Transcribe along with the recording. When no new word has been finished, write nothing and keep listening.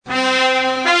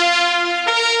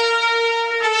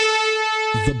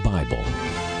The Bible.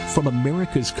 From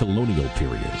America's colonial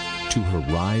period to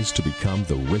her rise to become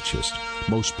the richest,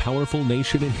 most powerful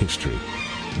nation in history,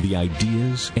 the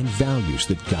ideas and values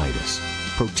that guide us,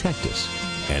 protect us,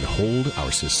 and hold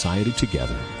our society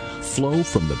together flow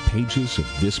from the pages of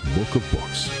this book of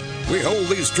books. We hold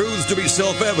these truths to be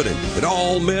self-evident, that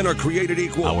all men are created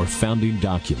equal. Our founding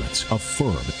documents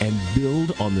affirm and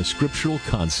build on the scriptural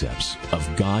concepts of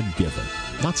God-given,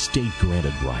 not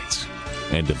state-granted rights,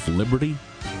 and of liberty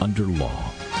under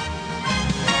law.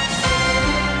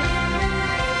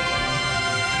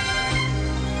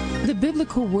 The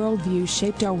biblical worldview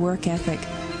shaped our work ethic,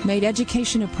 made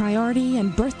education a priority,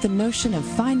 and birthed the notion of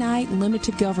finite,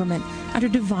 limited government under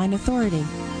divine authority.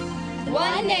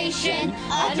 One nation,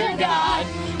 under God,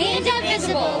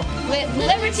 indivisible, with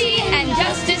liberty and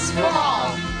justice for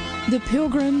all. The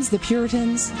Pilgrims, the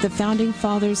Puritans, the Founding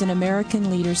Fathers, and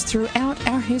American leaders throughout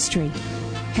our history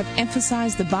have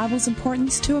emphasized the Bible's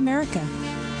importance to America.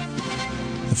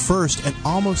 The first and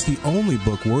almost the only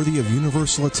book worthy of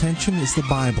universal attention is the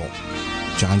Bible.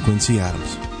 John Quincy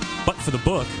Adams. But for the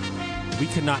book, we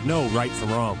cannot know right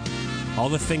from wrong. All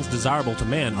the things desirable to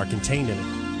man are contained in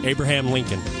it. Abraham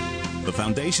Lincoln. The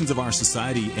foundations of our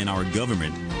society and our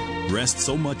government rest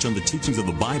so much on the teachings of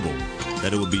the Bible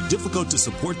that it would be difficult to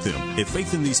support them if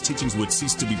faith in these teachings would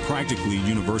cease to be practically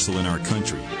universal in our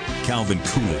country. Calvin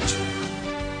Coolidge.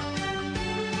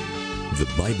 The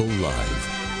Bible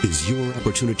Live is your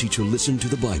opportunity to listen to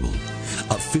the Bible,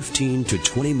 a 15 to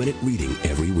 20-minute reading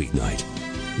every weeknight.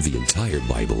 The entire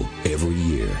Bible every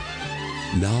year.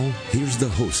 Now, here's the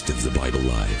host of the Bible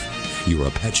Live, your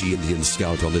Apache Indian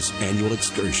scout on this annual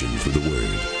excursion through the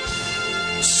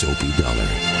Word, Soapy Dollar.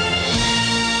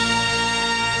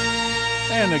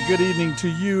 And a good evening to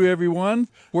you, everyone,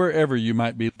 wherever you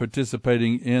might be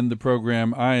participating in the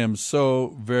program. I am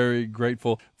so very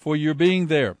grateful for your being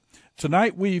there.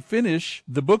 Tonight we finish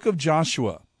the book of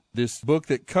Joshua, this book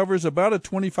that covers about a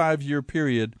 25-year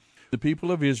period. The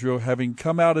people of Israel, having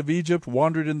come out of Egypt,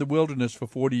 wandered in the wilderness for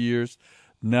 40 years.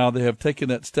 Now they have taken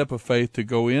that step of faith to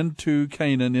go into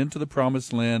Canaan, into the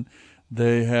promised land.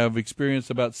 They have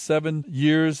experienced about 7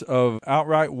 years of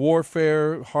outright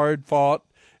warfare, hard fought.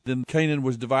 Then Canaan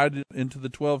was divided into the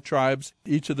 12 tribes,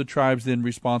 each of the tribes then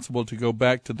responsible to go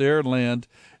back to their land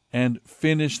and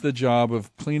finish the job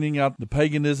of cleaning out the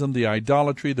paganism, the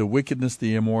idolatry, the wickedness,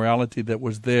 the immorality that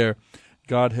was there.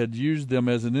 God had used them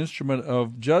as an instrument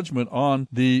of judgment on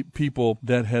the people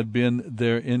that had been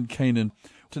there in Canaan.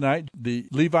 Tonight, the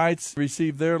Levites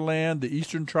receive their land. The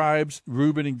eastern tribes,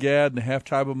 Reuben and Gad, and the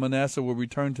half-tribe of Manasseh will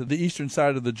return to the eastern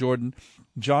side of the Jordan.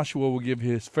 Joshua will give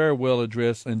his farewell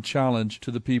address and challenge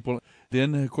to the people.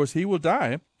 Then, of course, he will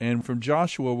die, and from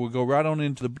Joshua we'll go right on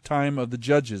into the time of the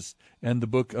Judges and the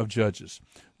book of Judges.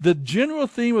 The general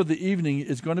theme of the evening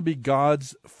is going to be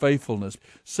God's faithfulness.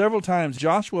 Several times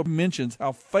Joshua mentions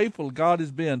how faithful God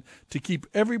has been to keep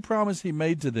every promise he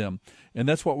made to them. And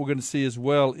that's what we're going to see as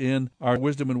well in our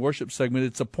Wisdom and Worship segment.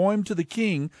 It's a poem to the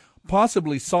king,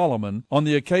 possibly Solomon, on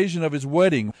the occasion of his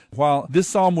wedding. While this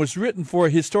psalm was written for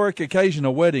a historic occasion,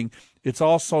 a wedding, it's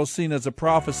also seen as a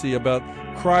prophecy about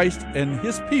Christ and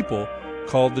his people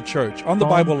called the church on the Psalm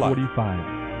Bible Live.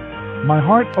 45. My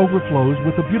heart overflows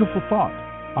with a beautiful thought.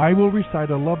 I will recite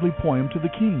a lovely poem to the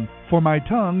king, for my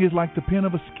tongue is like the pen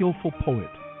of a skillful poet.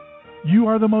 You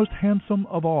are the most handsome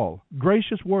of all.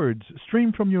 Gracious words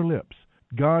stream from your lips.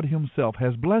 God himself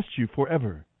has blessed you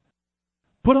forever.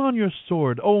 Put on your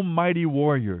sword, O mighty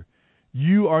warrior.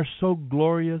 You are so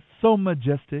glorious, so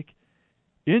majestic.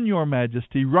 In your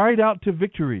majesty, ride out to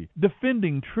victory,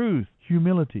 defending truth,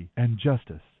 humility, and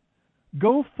justice.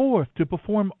 Go forth to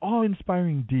perform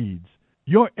awe-inspiring deeds.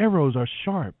 Your arrows are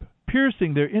sharp,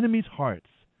 piercing their enemies' hearts.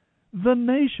 The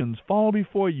nations fall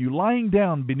before you, lying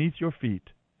down beneath your feet.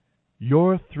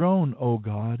 Your throne, O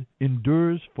God,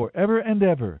 endures forever and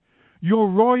ever. Your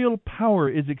royal power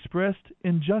is expressed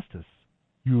in justice.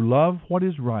 You love what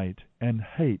is right and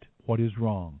hate what is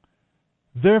wrong.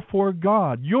 Therefore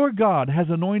God, your God, has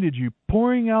anointed you,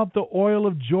 pouring out the oil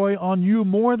of joy on you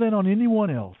more than on anyone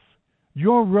else.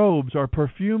 Your robes are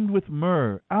perfumed with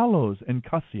myrrh, aloes, and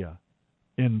cassia.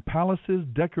 In palaces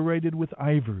decorated with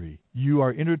ivory, you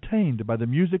are entertained by the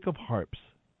music of harps.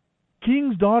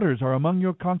 King's daughters are among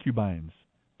your concubines.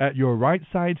 At your right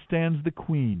side stands the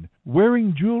queen,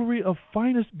 wearing jewelry of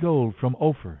finest gold from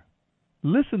Ophir.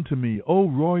 Listen to me, O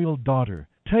royal daughter.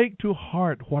 Take to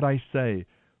heart what I say.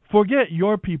 Forget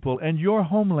your people and your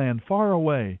homeland far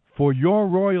away, for your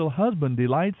royal husband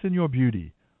delights in your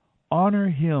beauty. Honor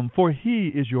him, for he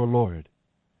is your Lord.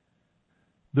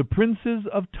 The princes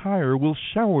of Tyre will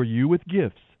shower you with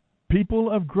gifts. People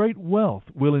of great wealth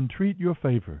will entreat your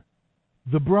favor.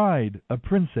 The bride, a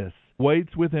princess,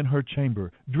 waits within her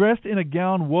chamber, dressed in a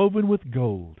gown woven with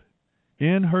gold.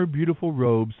 In her beautiful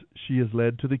robes she is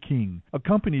led to the king,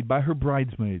 accompanied by her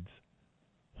bridesmaids.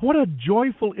 What a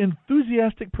joyful,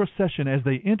 enthusiastic procession as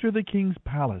they enter the king's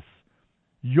palace.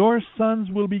 Your sons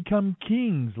will become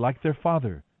kings like their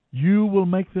father. You will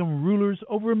make them rulers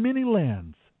over many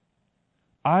lands.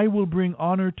 I will bring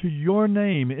honor to your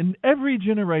name in every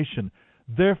generation.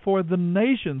 Therefore the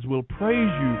nations will praise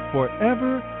you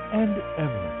forever and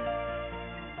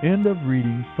ever. End of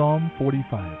reading Psalm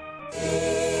 45.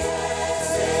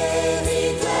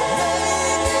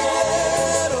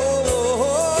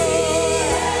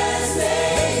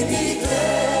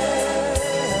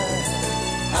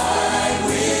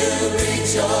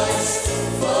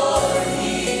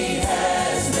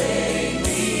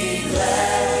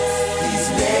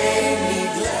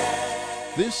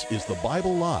 This is the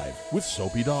Bible Live with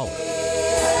Soapy Dollar.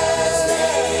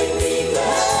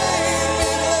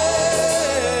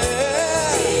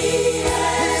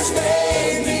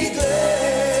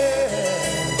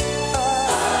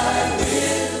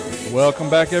 Welcome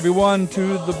back, everyone,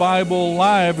 to the Bible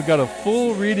Live. We've got a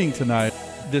full reading tonight.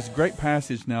 This great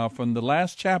passage now from the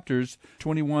last chapters,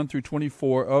 21 through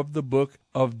 24, of the book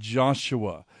of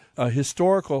Joshua. A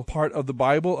historical part of the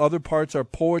Bible. Other parts are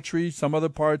poetry. Some other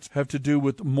parts have to do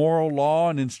with moral law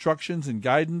and instructions and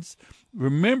guidance.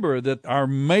 Remember that our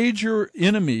major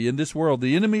enemy in this world,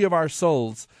 the enemy of our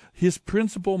souls, his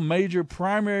principal, major,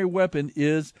 primary weapon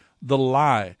is the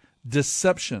lie,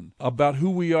 deception about who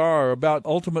we are, about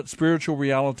ultimate spiritual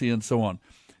reality, and so on.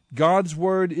 God's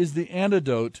Word is the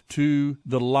antidote to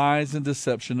the lies and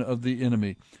deception of the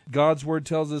enemy. God's Word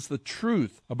tells us the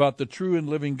truth about the true and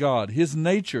living God, His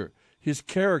nature, His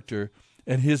character,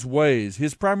 and His ways,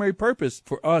 His primary purpose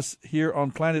for us here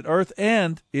on planet Earth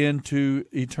and into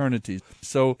eternity.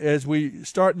 So as we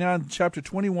start now in chapter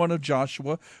 21 of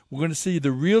Joshua, we're going to see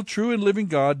the real, true, and living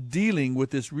God dealing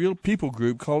with this real people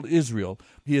group called Israel.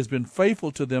 He has been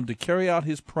faithful to them to carry out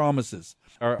His promises.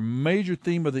 Our major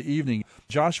theme of the evening,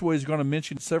 Joshua is going to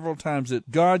mention several times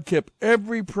that God kept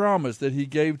every promise that He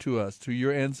gave to us, to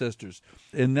your ancestors.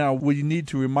 And now we need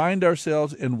to remind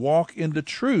ourselves and walk in the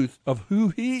truth of who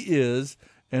He is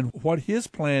and what His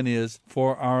plan is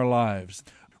for our lives.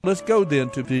 Let's go then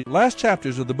to the last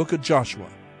chapters of the book of Joshua.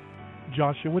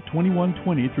 Joshua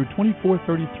 21:20 through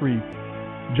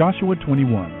 24:33. Joshua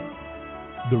 21.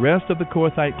 The rest of the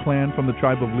Kohathite clan from the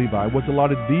tribe of Levi was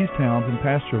allotted these towns and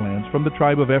pasture lands from the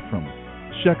tribe of Ephraim: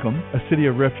 Shechem, a city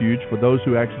of refuge for those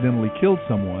who accidentally killed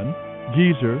someone;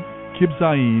 Gezer,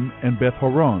 Kibzaim, and Beth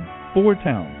Horon, 4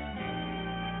 towns.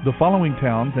 The following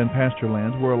towns and pasture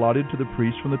lands were allotted to the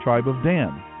priests from the tribe of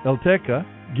Dan: Eltekeh,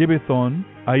 Gibbethon,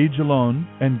 Aijalon,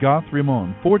 and Gath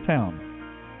Rimmon, 4 towns.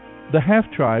 The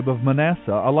half-tribe of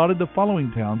Manasseh allotted the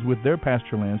following towns with their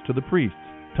pasture lands to the priests: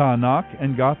 Taanach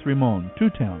and Gath Rimmon, 2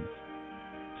 towns.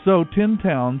 So 10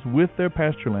 towns with their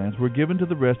pasture lands were given to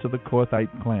the rest of the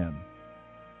Kohathite clan.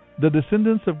 The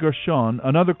descendants of Gershon,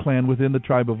 another clan within the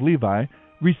tribe of Levi,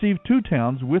 received 2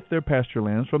 towns with their pasture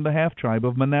lands from the half-tribe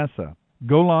of Manasseh: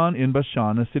 Golan in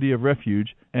Bashan, a city of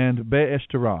refuge, and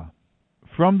Be'eshterah.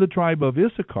 From the tribe of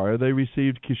Issachar they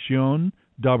received Kishion,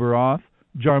 Daberoth,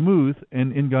 Jarmuth,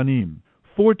 and Enganim,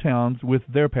 4 towns with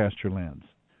their pasture lands.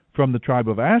 From the tribe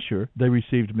of Asher they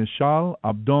received Mishal,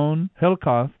 Abdon,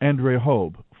 Helkath, and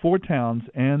Rehob, 4 towns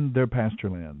and their pasture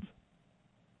lands.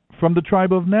 From the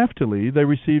tribe of Naphtali they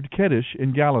received Kedesh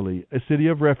in Galilee, a city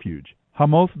of refuge,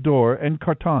 Hamoth Dor, and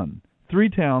Kartan, 3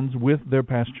 towns with their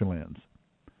pasture lands.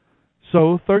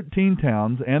 So 13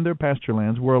 towns and their pasture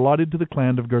lands were allotted to the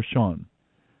clan of Gershon.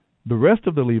 The rest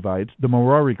of the Levites, the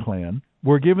Merari clan,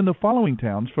 were given the following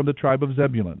towns from the tribe of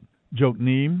Zebulun: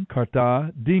 Jokneam,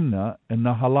 Kartah, Dimnah, and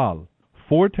Nahalal,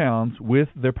 4 towns with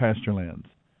their pasture lands.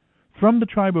 From the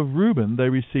tribe of Reuben they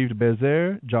received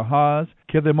Bezer, Jahaz,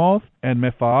 Kedemoth, and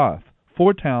Mephaath,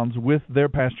 4 towns with their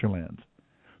pasture lands.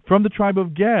 From the tribe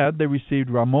of Gad they received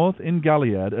Ramoth in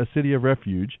Gilead, a city of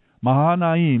refuge,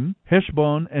 Mahanaim,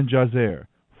 Heshbon, and Jazer,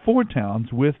 4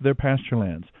 towns with their pasture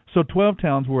lands. So 12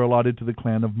 towns were allotted to the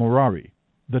clan of Merari.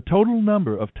 The total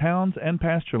number of towns and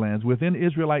pasture lands within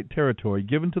Israelite territory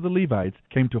given to the Levites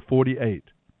came to 48.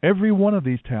 Every one of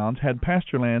these towns had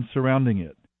pasture lands surrounding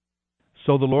it.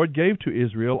 So the Lord gave to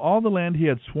Israel all the land He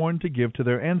had sworn to give to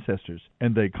their ancestors,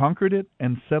 and they conquered it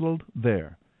and settled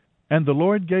there. And the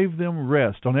Lord gave them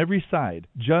rest on every side,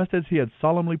 just as He had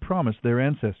solemnly promised their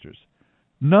ancestors.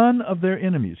 None of their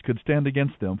enemies could stand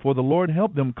against them, for the Lord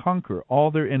helped them conquer all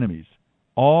their enemies.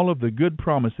 All of the good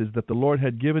promises that the Lord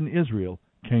had given Israel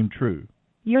came true.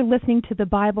 You're listening to the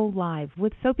Bible Live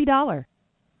with Soapy Dollar.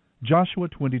 Joshua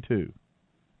 22.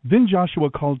 Then Joshua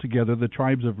called together the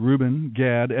tribes of Reuben,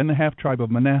 Gad, and the half-tribe of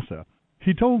Manasseh.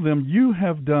 He told them, "You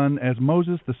have done as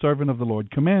Moses the servant of the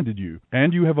Lord commanded you,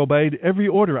 and you have obeyed every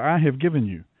order I have given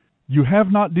you. You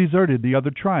have not deserted the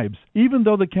other tribes, even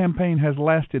though the campaign has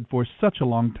lasted for such a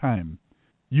long time.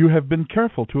 You have been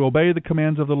careful to obey the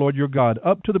commands of the Lord your God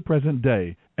up to the present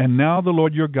day, and now the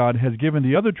Lord your God has given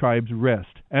the other tribes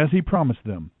rest, as he promised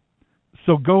them.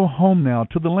 So go home now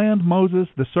to the land Moses,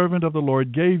 the servant of the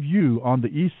Lord, gave you on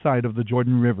the east side of the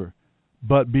Jordan River.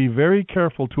 But be very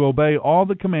careful to obey all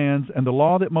the commands and the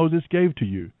law that Moses gave to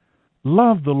you.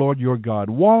 Love the Lord your God,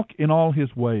 walk in all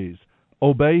his ways,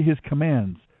 obey his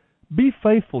commands, be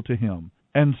faithful to him,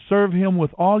 and serve him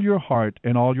with all your heart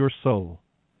and all your soul."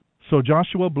 So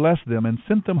Joshua blessed them and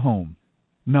sent them home.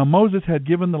 Now Moses had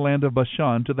given the land of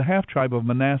Bashan to the half-tribe of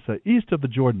Manasseh east of the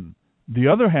Jordan. The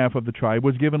other half of the tribe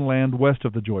was given land west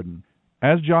of the Jordan.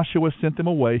 As Joshua sent them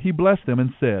away, he blessed them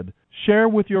and said, "Share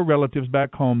with your relatives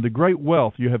back home the great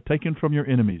wealth you have taken from your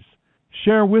enemies.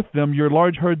 Share with them your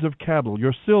large herds of cattle,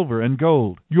 your silver and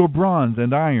gold, your bronze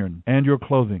and iron, and your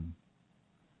clothing."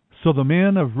 So the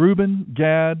men of Reuben,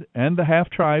 Gad, and the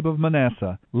half-tribe of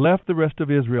Manasseh left the rest of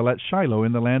Israel at Shiloh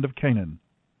in the land of Canaan.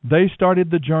 They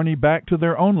started the journey back to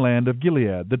their own land of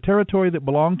Gilead, the territory that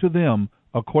belonged to them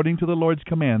according to the Lord's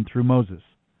command through Moses.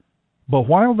 But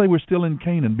while they were still in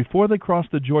Canaan, before they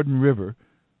crossed the Jordan River,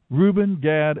 Reuben,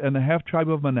 Gad, and the half-tribe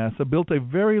of Manasseh built a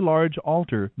very large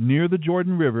altar near the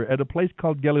Jordan River at a place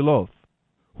called Geliloth.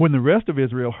 When the rest of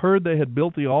Israel heard they had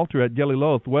built the altar at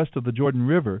Geliloth west of the Jordan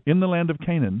River in the land of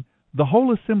Canaan, the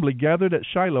whole assembly gathered at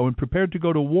Shiloh and prepared to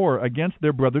go to war against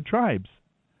their brother tribes.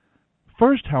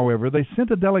 First, however, they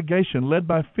sent a delegation led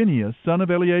by Phinehas, son of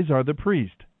Eleazar the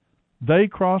priest. They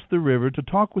crossed the river to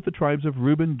talk with the tribes of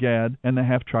Reuben, Gad, and the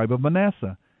half-tribe of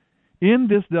Manasseh. In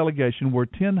this delegation were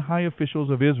 10 high officials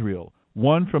of Israel,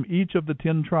 one from each of the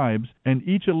 10 tribes, and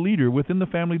each a leader within the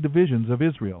family divisions of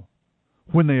Israel.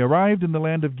 When they arrived in the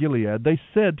land of Gilead, they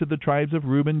said to the tribes of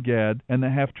Reuben, Gad, and the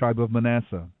half-tribe of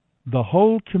Manasseh, "The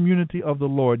whole community of the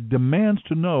Lord demands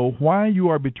to know why you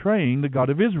are betraying the God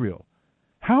of Israel.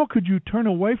 How could you turn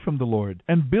away from the Lord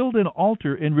and build an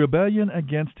altar in rebellion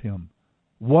against him?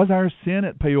 Was our sin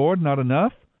at Peor not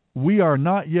enough? We are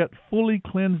not yet fully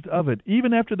cleansed of it,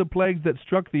 even after the plagues that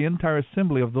struck the entire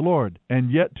assembly of the Lord.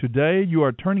 And yet today you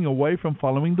are turning away from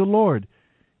following the Lord.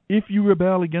 If you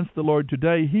rebel against the Lord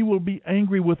today, he will be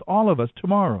angry with all of us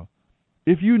tomorrow.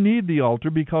 If you need the altar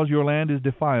because your land is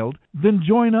defiled, then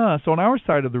join us on our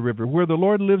side of the river, where the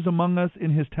Lord lives among us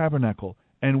in his tabernacle,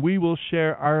 and we will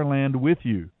share our land with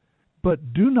you.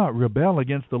 But do not rebel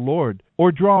against the Lord,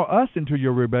 or draw us into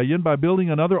your rebellion by building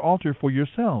another altar for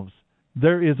yourselves.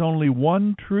 There is only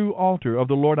one true altar of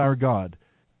the Lord our God.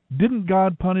 Didn't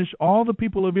God punish all the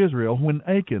people of Israel when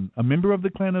Achan, a member of the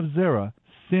clan of Zerah,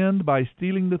 sinned by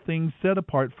stealing the things set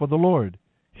apart for the Lord?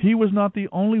 He was not the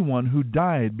only one who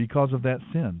died because of that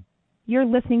sin." You're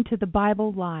listening to the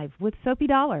Bible Live with Soapy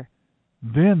Dollar.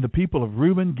 Then the people of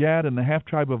Reuben, Gad, and the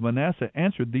half-tribe of Manasseh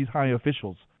answered these high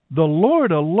officials, "The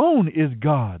Lord alone is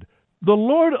God. The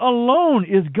Lord alone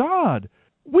is God.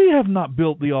 We have not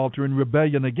built the altar in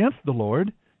rebellion against the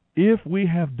Lord. If we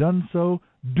have done so,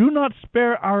 do not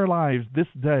spare our lives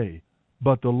this day.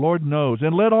 But the Lord knows,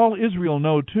 and let all Israel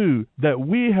know too, that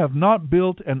we have not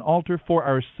built an altar for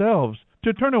ourselves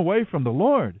to turn away from the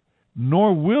Lord,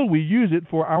 nor will we use it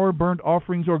for our burnt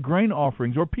offerings or grain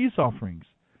offerings or peace offerings.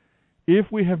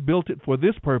 If we have built it for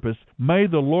this purpose, may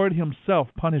the Lord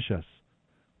himself punish us.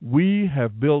 We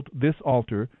have built this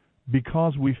altar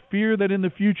because we fear that in the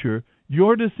future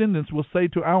your descendants will say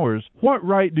to ours, 'What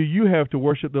right do you have to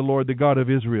worship the Lord, the God of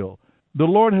Israel? The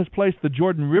Lord has placed the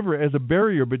Jordan River as a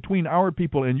barrier between our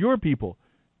people and your people.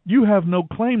 You have no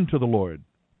claim to the Lord.'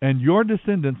 And your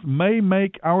descendants may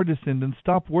make our descendants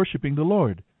stop worshiping the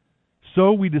Lord."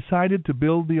 So we decided to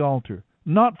build the altar,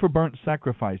 not for burnt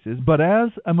sacrifices, but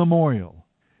as a memorial.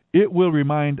 It will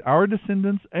remind our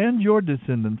descendants and your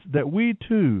descendants that we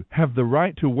too have the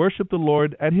right to worship the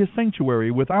Lord at his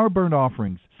sanctuary with our burnt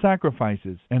offerings,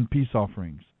 sacrifices, and peace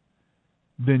offerings.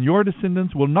 Then your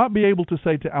descendants will not be able to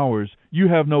say to ours, 'You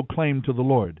have no claim to the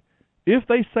Lord.' If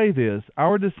they say this,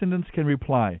 our descendants can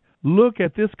reply, 'Look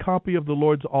at this copy of the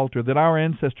Lord's altar that our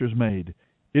ancestors made.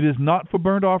 It is not for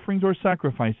burnt offerings or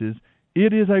sacrifices.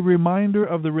 It is a reminder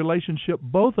of the relationship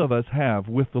both of us have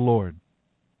with the Lord.'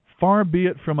 Far be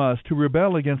it from us to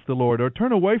rebel against the Lord or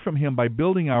turn away from him by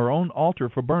building our own altar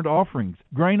for burnt offerings,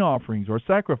 grain offerings, or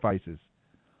sacrifices.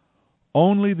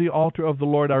 Only the altar of the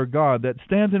Lord our God that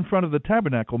stands in front of the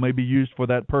tabernacle may be used for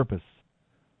that purpose."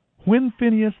 When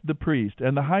Phinehas the priest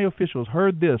and the high officials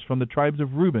heard this from the tribes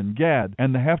of Reuben, Gad,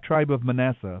 and the half-tribe of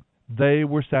Manasseh, they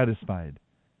were satisfied.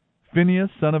 Phinehas,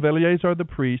 son of Eleazar the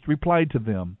priest, replied to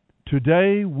them,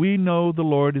 "Today we know the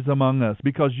Lord is among us,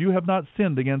 because you have not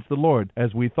sinned against the Lord,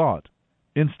 as we thought.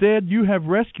 Instead, you have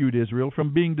rescued Israel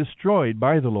from being destroyed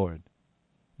by the Lord."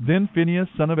 Then Phinehas,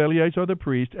 son of Eleazar the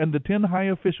priest, and the 10 high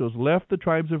officials left the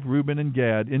tribes of Reuben and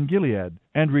Gad in Gilead,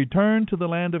 and returned to the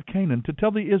land of Canaan to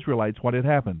tell the Israelites what had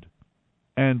happened.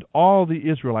 And all the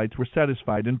Israelites were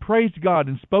satisfied, and praised God,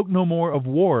 and spoke no more of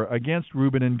war against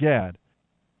Reuben and Gad.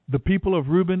 The people of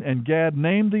Reuben and Gad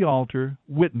named the altar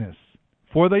Witness,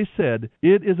 for they said,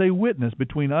 "It is a witness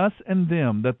between us and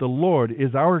them that the Lord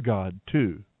is our God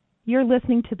too." You're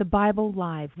listening to the Bible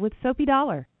Live with Soapy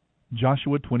Dollar.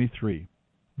 Joshua 23.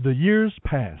 The years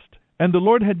passed, and the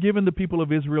Lord had given the people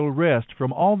of Israel rest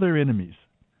from all their enemies.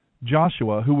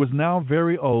 Joshua, who was now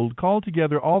very old, called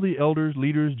together all the elders,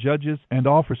 leaders, judges, and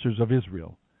officers of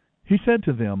Israel. He said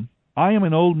to them, "I am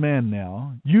an old man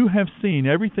now. You have seen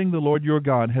everything the Lord your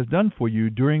God has done for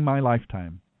you during my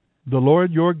lifetime. The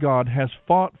Lord your God has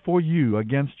fought for you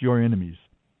against your enemies.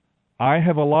 I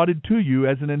have allotted to you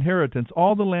as an inheritance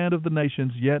all the land of the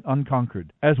nations yet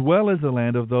unconquered, as well as the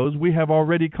land of those we have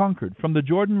already conquered, from the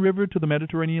Jordan River to the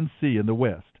Mediterranean Sea in the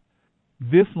west.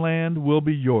 This land will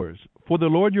be yours, for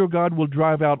the Lord your God will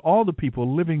drive out all the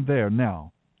people living there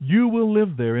now. You will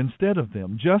live there instead of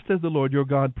them, just as the Lord your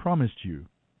God promised you.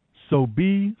 So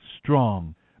be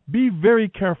strong. Be very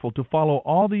careful to follow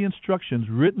all the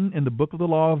instructions written in the book of the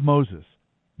law of Moses.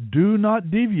 Do not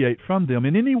deviate from them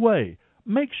in any way.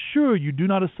 Make sure you do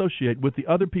not associate with the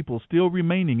other people still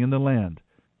remaining in the land.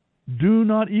 Do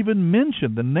not even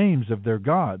mention the names of their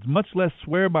gods, much less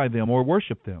swear by them or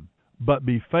worship them. But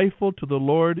be faithful to the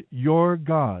Lord your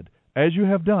God, as you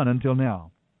have done until now.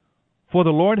 For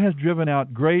the Lord has driven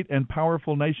out great and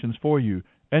powerful nations for you,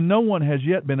 and no one has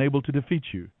yet been able to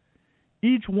defeat you.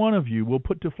 Each one of you will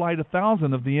put to flight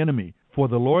 1,000 of the enemy, for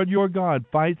the Lord your God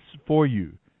fights for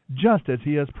you, just as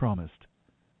he has promised.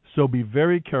 So be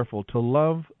very careful to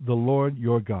love the Lord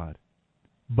your God.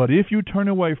 But if you turn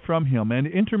away from him and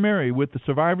intermarry with the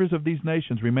survivors of these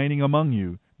nations remaining among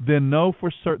you, then know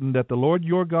for certain that the Lord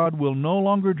your God will no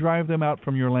longer drive them out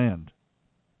from your land.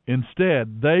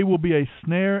 Instead, they will be a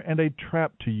snare and a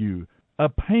trap to you, a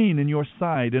pain in your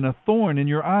side and a thorn in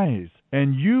your eyes,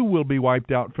 and you will be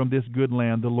wiped out from this good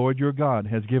land the Lord your God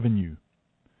has given you.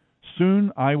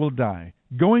 Soon I will die,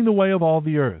 going the way of all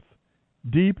the earth.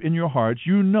 Deep in your hearts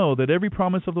you know that every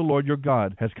promise of the Lord your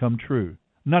God has come true.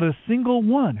 Not a single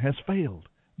one has failed.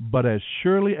 But as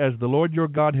surely as the Lord your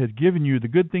God has given you the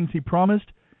good things he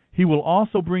promised, he will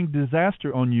also bring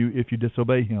disaster on you if you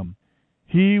disobey him.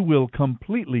 He will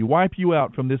completely wipe you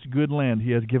out from this good land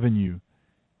he has given you.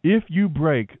 If you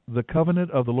break the covenant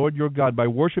of the Lord your God by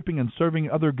worshiping and serving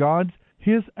other gods,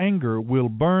 his anger will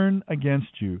burn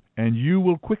against you, and you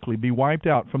will quickly be wiped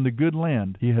out from the good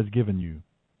land he has given you."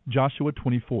 Joshua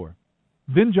 24.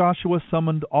 Then Joshua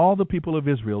summoned all the people of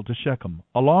Israel to Shechem,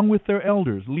 along with their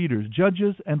elders, leaders,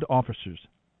 judges, and officers.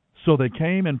 So they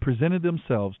came and presented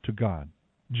themselves to God.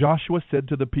 Joshua said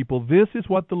to the people, "This is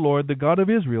what the Lord, the God of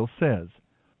Israel, says.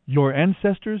 Your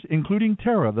ancestors, including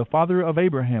Terah, the father of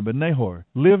Abraham and Nahor,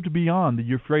 lived beyond the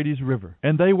Euphrates River,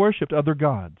 and they worshipped other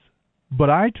gods. But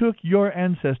I took your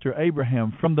ancestor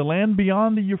Abraham from the land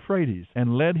beyond the Euphrates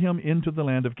and led him into the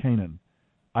land of Canaan.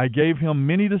 I gave him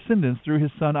many descendants through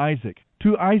his son Isaac.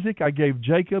 To Isaac I gave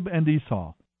Jacob and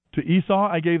Esau. To Esau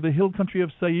I gave the hill country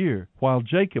of Seir, while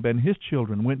Jacob and his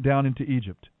children went down into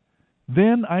Egypt.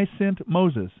 Then I sent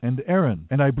Moses and Aaron,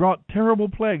 and I brought terrible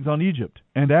plagues on Egypt,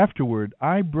 and afterward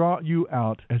I brought you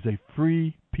out as a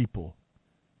free people.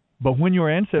 But when your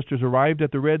ancestors arrived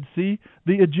at the Red Sea,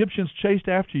 the Egyptians chased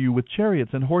after you with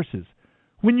chariots and horses.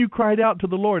 When you cried out to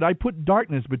the Lord, I put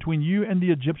darkness between you and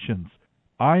the Egyptians.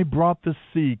 I brought the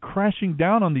sea crashing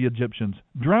down on the Egyptians,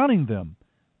 drowning them.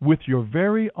 With your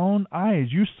very own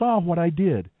eyes you saw what I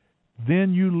did.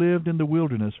 Then you lived in the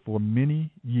wilderness for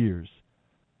many years.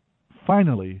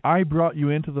 Finally, I brought you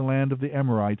into the land of the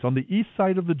Amorites on the east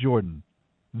side of the Jordan.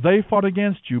 They fought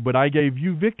against you, but I gave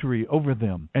you victory over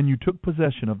them, and you took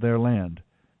possession of their land.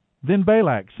 Then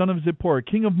Balak, son of Zippor,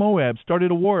 king of Moab,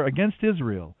 started a war against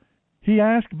Israel. He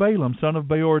asked Balaam, son of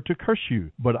Beor, to curse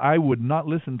you, but I would not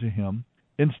listen to him.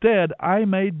 Instead, I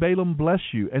made Balaam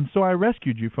bless you, and so I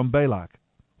rescued you from Balak.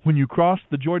 When you crossed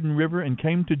the Jordan River and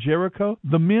came to Jericho,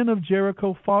 the men of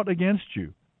Jericho fought against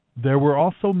you. There were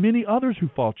also many others who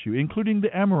fought you, including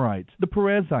the Amorites, the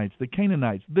Perizzites, the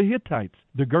Canaanites, the Hittites,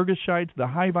 the Girgashites, the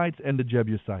Hivites, and the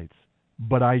Jebusites.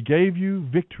 But I gave you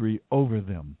victory over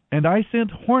them. And I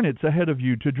sent hornets ahead of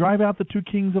you to drive out the 2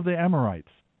 kings of the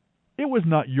Amorites. It was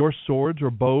not your swords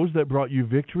or bows that brought you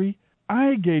victory.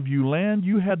 I gave you land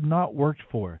you had not worked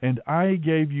for, and I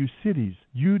gave you cities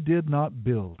you did not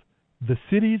build, the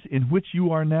cities in which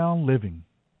you are now living.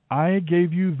 I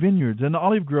gave you vineyards and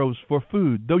olive groves for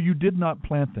food, though you did not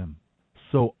plant them.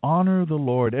 So honor the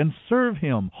Lord and serve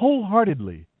Him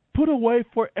wholeheartedly. Put away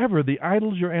forever the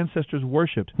idols your ancestors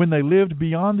worshipped when they lived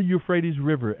beyond the Euphrates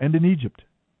River and in Egypt.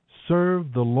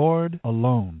 Serve the Lord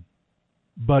alone.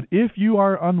 But if you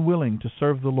are unwilling to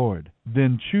serve the Lord,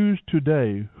 then choose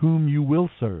today whom you will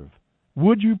serve.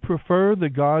 Would you prefer the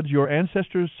gods your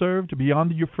ancestors served beyond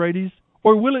the Euphrates,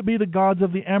 or will it be the gods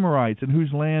of the Amorites in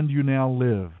whose land you now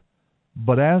live?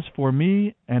 But as for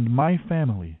me and my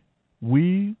family,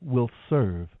 we will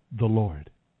serve the Lord.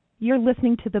 You're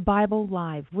listening to the Bible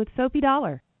Live with Soapy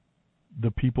Dollar.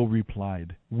 The people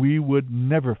replied, We would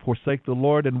never forsake the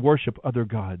Lord and worship other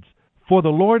gods. For the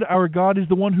Lord our God is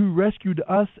the one who rescued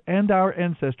us and our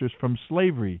ancestors from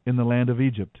slavery in the land of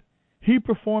Egypt. He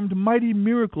performed mighty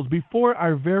miracles before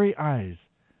our very eyes.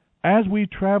 As we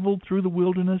traveled through the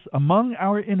wilderness among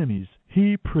our enemies,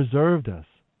 He preserved us.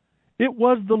 It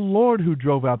was the Lord who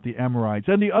drove out the Amorites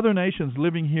and the other nations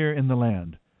living here in the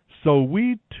land. So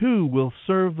we too will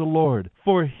serve the Lord,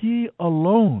 for He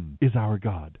alone is our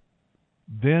God.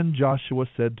 Then Joshua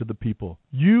said to the people,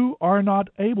 You are not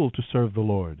able to serve the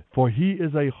Lord, for He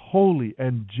is a holy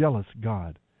and jealous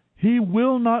God. He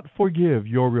will not forgive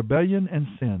your rebellion and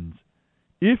sins.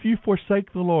 If you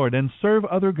forsake the Lord and serve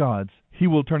other gods, He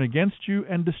will turn against you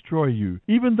and destroy you,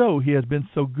 even though He has been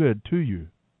so good to you.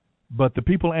 But the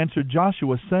people answered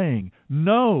Joshua, saying,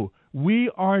 No,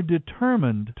 we are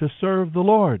determined to serve the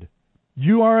Lord.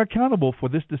 You are accountable for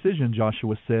this decision,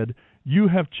 Joshua said. You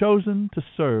have chosen to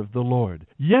serve the Lord.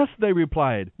 Yes, they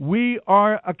replied, we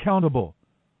are accountable.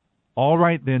 All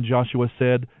right then, Joshua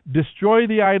said, destroy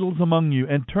the idols among you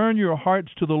and turn your hearts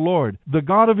to the Lord, the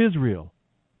God of Israel.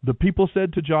 The people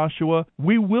said to Joshua,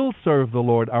 We will serve the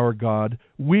Lord our God.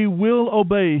 We will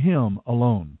obey Him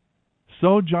alone.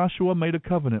 So Joshua made a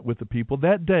covenant with the people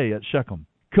that day at Shechem,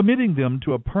 committing them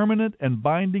to a permanent and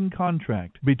binding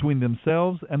contract between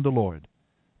themselves and the Lord.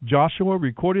 Joshua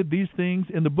recorded these things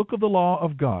in the book of the law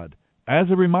of God. As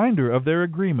a reminder of their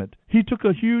agreement, he took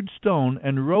a huge stone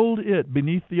and rolled it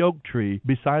beneath the oak tree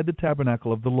beside the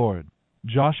tabernacle of the Lord.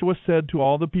 Joshua said to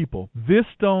all the people, This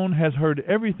stone has heard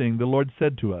everything the Lord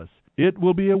said to us. It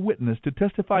will be a witness to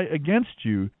testify against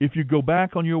you if you go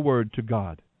back on your word to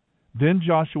God. Then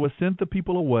Joshua sent the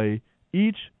people away,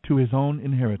 each to his own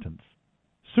inheritance.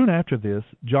 Soon after this,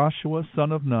 Joshua,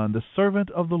 son of Nun, the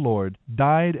servant of the Lord,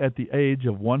 died at the age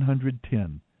of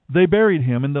 110. They buried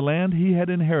him in the land he had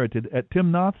inherited at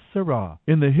Timnath-Serah,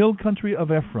 in the hill country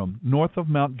of Ephraim, north of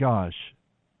Mount Gaash.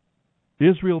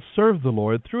 Israel served the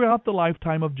Lord throughout the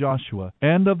lifetime of Joshua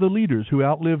and of the leaders who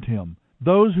outlived him,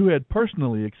 those who had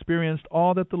personally experienced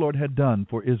all that the Lord had done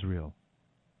for Israel.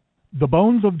 The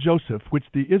bones of Joseph, which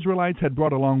the Israelites had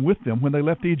brought along with them when they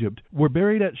left Egypt, were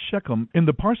buried at Shechem in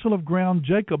the parcel of ground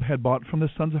Jacob had bought from the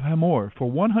sons of Hamor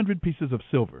for 100 pieces of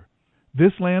silver.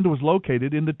 This land was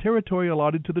located in the territory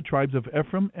allotted to the tribes of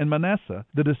Ephraim and Manasseh,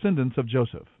 the descendants of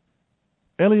Joseph.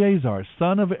 Eleazar,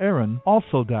 son of Aaron,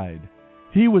 also died.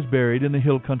 He was buried in the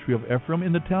hill country of Ephraim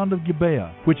in the town of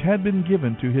Gibeah, which had been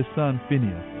given to his son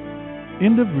Phinehas.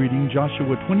 End of reading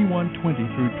Joshua 21:20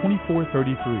 through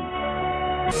 24:33.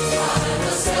 I will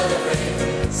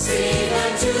celebrate, sing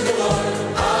unto the Lord.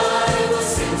 I will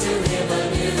sing to Him a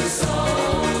new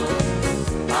song.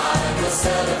 I will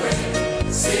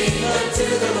celebrate, sing unto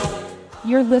the Lord.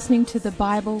 You're listening to the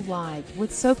Bible Live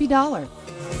with Soapy Dollar.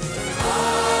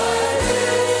 I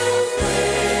will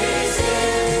praise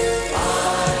Him.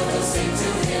 I will sing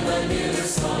to Him a new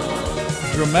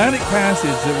song. Dramatic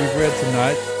passage that we've read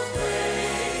tonight.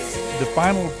 The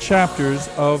final chapters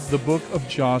of the book of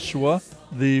Joshua.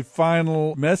 The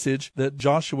final message that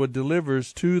Joshua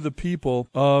delivers to the people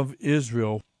of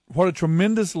Israel. What a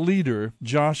tremendous leader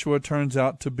Joshua turns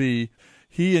out to be.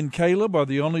 He and Caleb are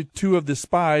the only two of the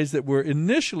spies that were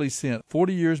initially sent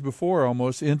 40 years before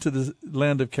almost into the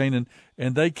land of Canaan,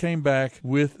 and they came back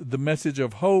with the message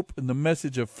of hope and the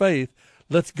message of faith.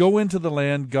 Let's go into the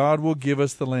land. God will give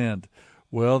us the land.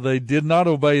 Well, they did not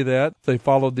obey that. They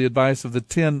followed the advice of the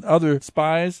 10 other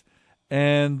spies,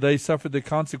 and they suffered the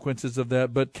consequences of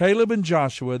that. But Caleb and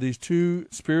Joshua, these two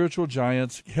spiritual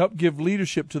giants, helped give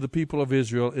leadership to the people of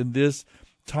Israel in this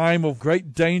time of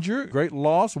great danger, great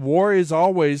loss. War is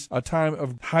always a time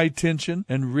of high tension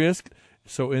and risk.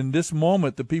 So in this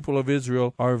moment, the people of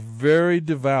Israel are very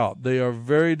devout. They are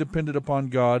very dependent upon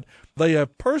God. They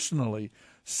have personally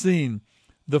seen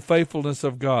the faithfulness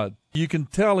of God. You can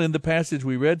tell in the passage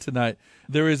we read tonight,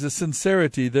 there is a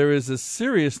sincerity, there is a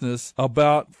seriousness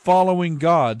about following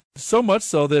God. So much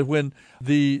so that when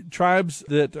the tribes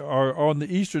that are on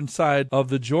the eastern side of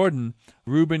the Jordan,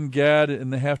 Reuben, Gad,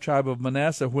 and the half-tribe of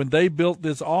Manasseh, when they built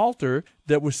this altar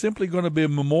that was simply going to be a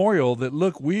memorial that,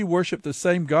 look, we worship the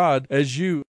same God as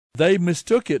you, they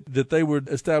mistook it that they were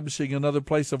establishing another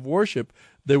place of worship.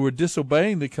 They were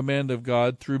disobeying the command of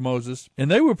God through Moses, and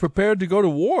they were prepared to go to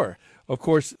war. Of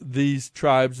course, these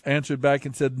tribes answered back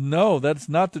and said, no, that's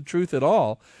not the truth at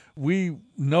all. We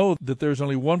know that there's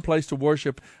only one place to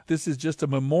worship. This is just a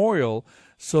memorial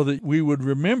so that we would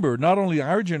remember not only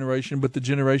our generation, but the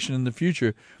generation in the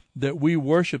future, that we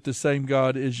worship the same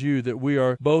God as you, that we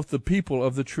are both the people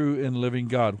of the true and living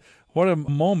God. What a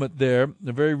moment there,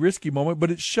 a very risky moment,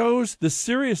 but it shows the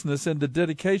seriousness and the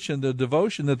dedication, the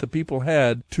devotion that the people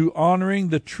had to honoring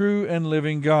the true and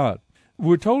living God.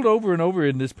 We're told over and over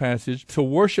in this passage to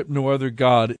worship no other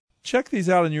God. Check these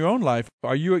out in your own life.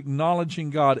 Are you acknowledging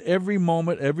God every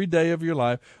moment, every day of your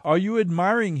life? Are you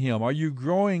admiring Him? Are you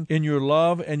growing in your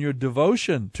love and your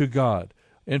devotion to God?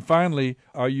 And finally,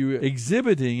 are you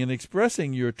exhibiting and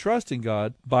expressing your trust in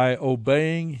God by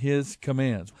obeying His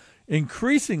commands?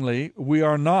 Increasingly, we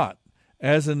are not.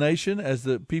 As a nation, as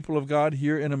the people of God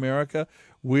here in America,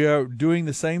 we are doing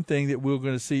the same thing that we're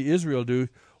going to see Israel do,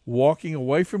 walking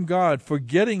away from God,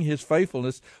 forgetting His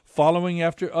faithfulness, following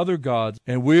after other gods.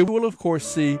 And we will, of course,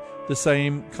 see the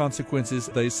same consequences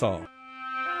they saw.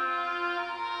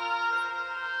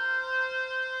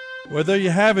 Well, there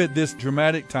you have it, this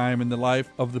dramatic time in the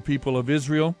life of the people of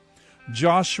Israel.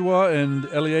 Joshua and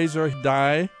Eleazar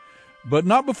die, but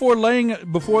not before laying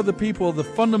before the people the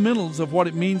fundamentals of what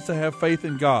it means to have faith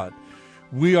in God.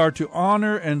 We are to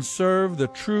honor and serve the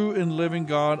true and living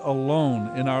God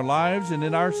alone in our lives and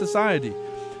in our society.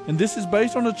 And this is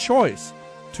based on a choice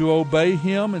to obey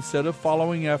Him instead of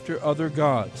following after other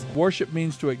gods. Worship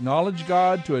means to acknowledge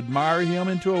God, to admire Him,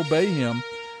 and to obey Him.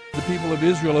 The people of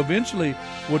Israel eventually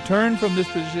will turn from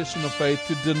this position of faith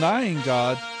to denying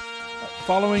God,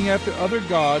 following after other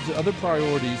gods, other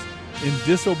priorities, in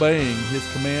disobeying His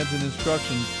commands and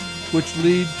instructions, which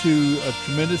lead to a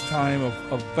tremendous time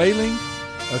of failing,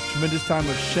 a tremendous time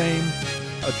of shame,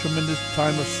 a tremendous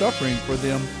time of suffering for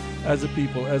them as a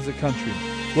people, as a country.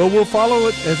 Well, we'll follow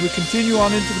it as we continue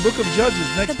on into the book of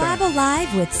Judges next time. The Bible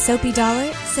Live with Soapy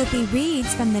Dollar. Soapy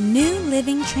reads from the New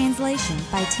Living Translation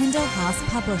by Tyndale House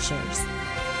Publishers.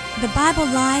 The Bible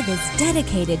Live is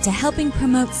dedicated to helping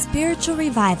promote spiritual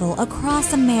revival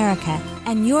across America,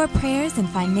 and your prayers and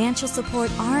financial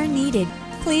support are needed.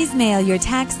 Please mail your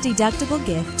tax-deductible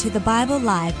gift to the Bible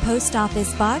Live Post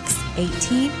Office Box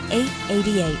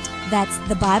 18888. That's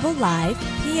the Bible Live,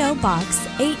 P.O. Box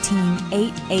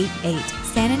 18888,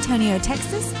 San Antonio,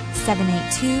 Texas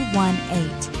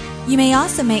 78218. You may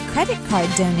also make credit card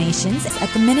donations at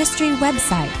the ministry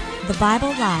website,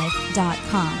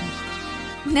 thebiblelive.com.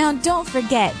 Now don't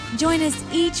forget, join us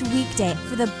each weekday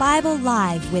for the Bible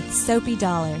Live with Soapy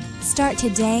Dollar. Start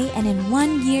today, and in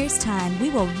 1 year's time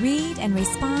we will read and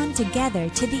respond together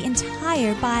to the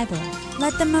entire Bible.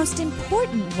 Let the most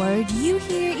important word you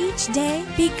hear each day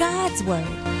be God's Word.